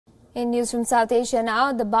In news from South Asia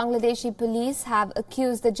now, the Bangladeshi police have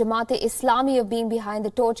accused the Jamaat-e-Islami of being behind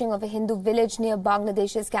the torching of a Hindu village near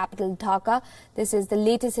Bangladesh's capital Dhaka. This is the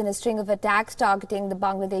latest in a string of attacks targeting the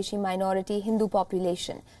Bangladeshi minority Hindu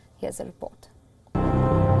population. Here's a report.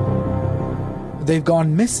 They've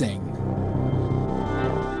gone missing.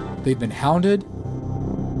 They've been hounded.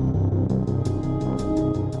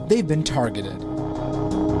 They've been targeted.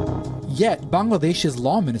 Yet Bangladesh's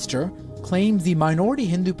law minister claims the minority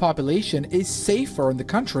Hindu population is safer in the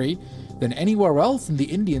country than anywhere else in the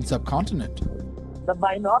Indian subcontinent. The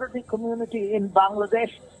minority community in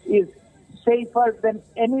Bangladesh is safer than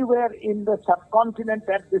anywhere in the subcontinent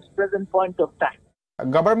at this present point of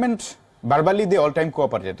time. Government, verbally they all time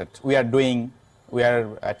cooperated. We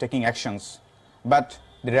are taking actions, but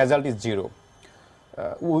the result is zero.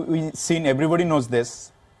 Everybody knows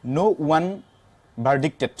this. No one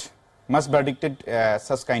must verdicted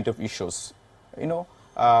such kind of issues.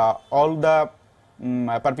 All the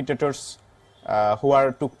perpetrators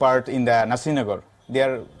who took part in the Nasrinagar, they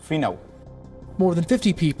are free now. More than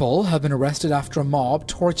 50 people have been arrested after a mob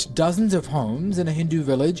torched dozens of homes in a Hindu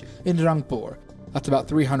village in Rangpur. That's about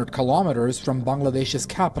 300 kilometers from Bangladesh's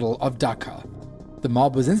capital of Dhaka. The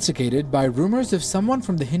mob was instigated by rumors of someone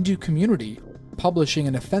from the Hindu community publishing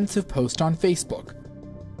an offensive post on Facebook.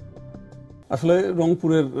 আসলে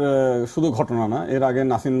রংপুরের শুধু ঘটনা না, এর আগে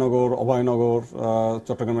নাসিরনগর, অভয়নগর,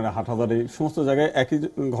 চট্টগ্রামের হাটহাজারী সমস্ত জায়গায় একই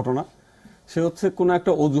ঘটনা। সে হচ্ছে কোনো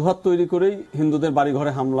একটা অজুহাত তৈরি করেই হিন্দুদের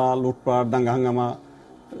বাড়িঘরে হামলা, লুটপাট, দাঙ্গা হাঙ্গামা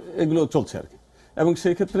এগুলো চলছে আর কি। এবং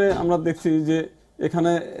সেই ক্ষেত্রে আমরা দেখছি যে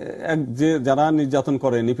এখানে যারা নির্যাতন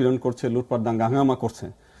করে, নিপীড়ন করছে, লুটপাট, দাঙ্গা হাঙ্গামা করছে,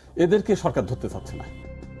 এদেরকে সরকার ধরতে চাচ্ছে না।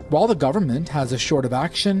 While the government has assured of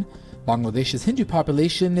action, Bangladesh's Hindu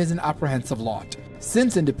population is an apprehensive lot.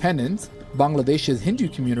 Since independence, Bangladesh's Hindu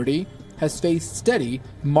community has faced steady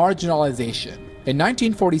marginalization. In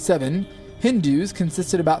 1947, Hindus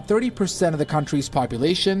consisted about 30% of the country's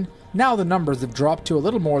population. Now the numbers have dropped to a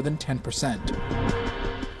little more than 10%.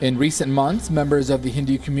 In recent months, members of the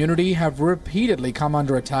Hindu community have repeatedly come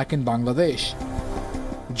under attack in Bangladesh.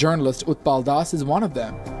 Journalist Utpal Das is one of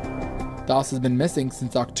them. Das has been missing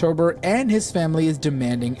since October and his family is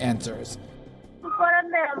demanding answers.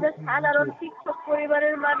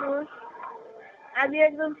 আমি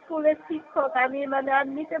একজন স্কুলের শিক্ষক, আমি আর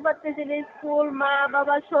নিতে পারতেছি না, school, মা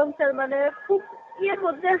বাবা, সংসার, খুব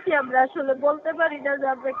মধ্যে আছি আমরা, আসলে বলতে পারি না যে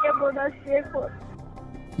আমরা কেমন আছি এখন।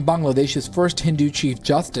 Bangladesh's first Hindu Chief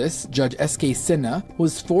Justice, Judge S.K. Sinha,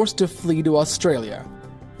 was forced to flee to Australia.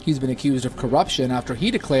 He's been accused of corruption after he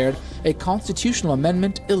declared a constitutional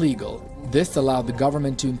amendment illegal. This allowed the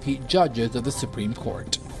government to impeach judges of the Supreme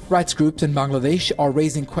Court. Rights groups in Bangladesh are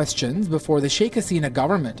raising questions before the Sheikh Hasina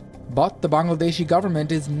government, but the Bangladeshi government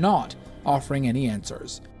is not offering any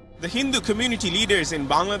answers. The Hindu community leaders in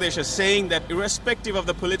Bangladesh are saying that irrespective of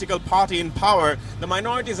the political party in power, the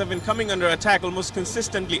minorities have been coming under attack almost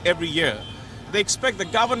consistently every year. They expect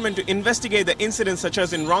the government to investigate the incidents such as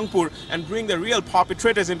in Rangpur and bring the real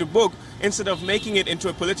perpetrators into book instead of making it into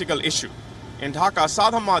a political issue. In Dhaka,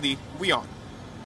 Saad Hamadi, WION.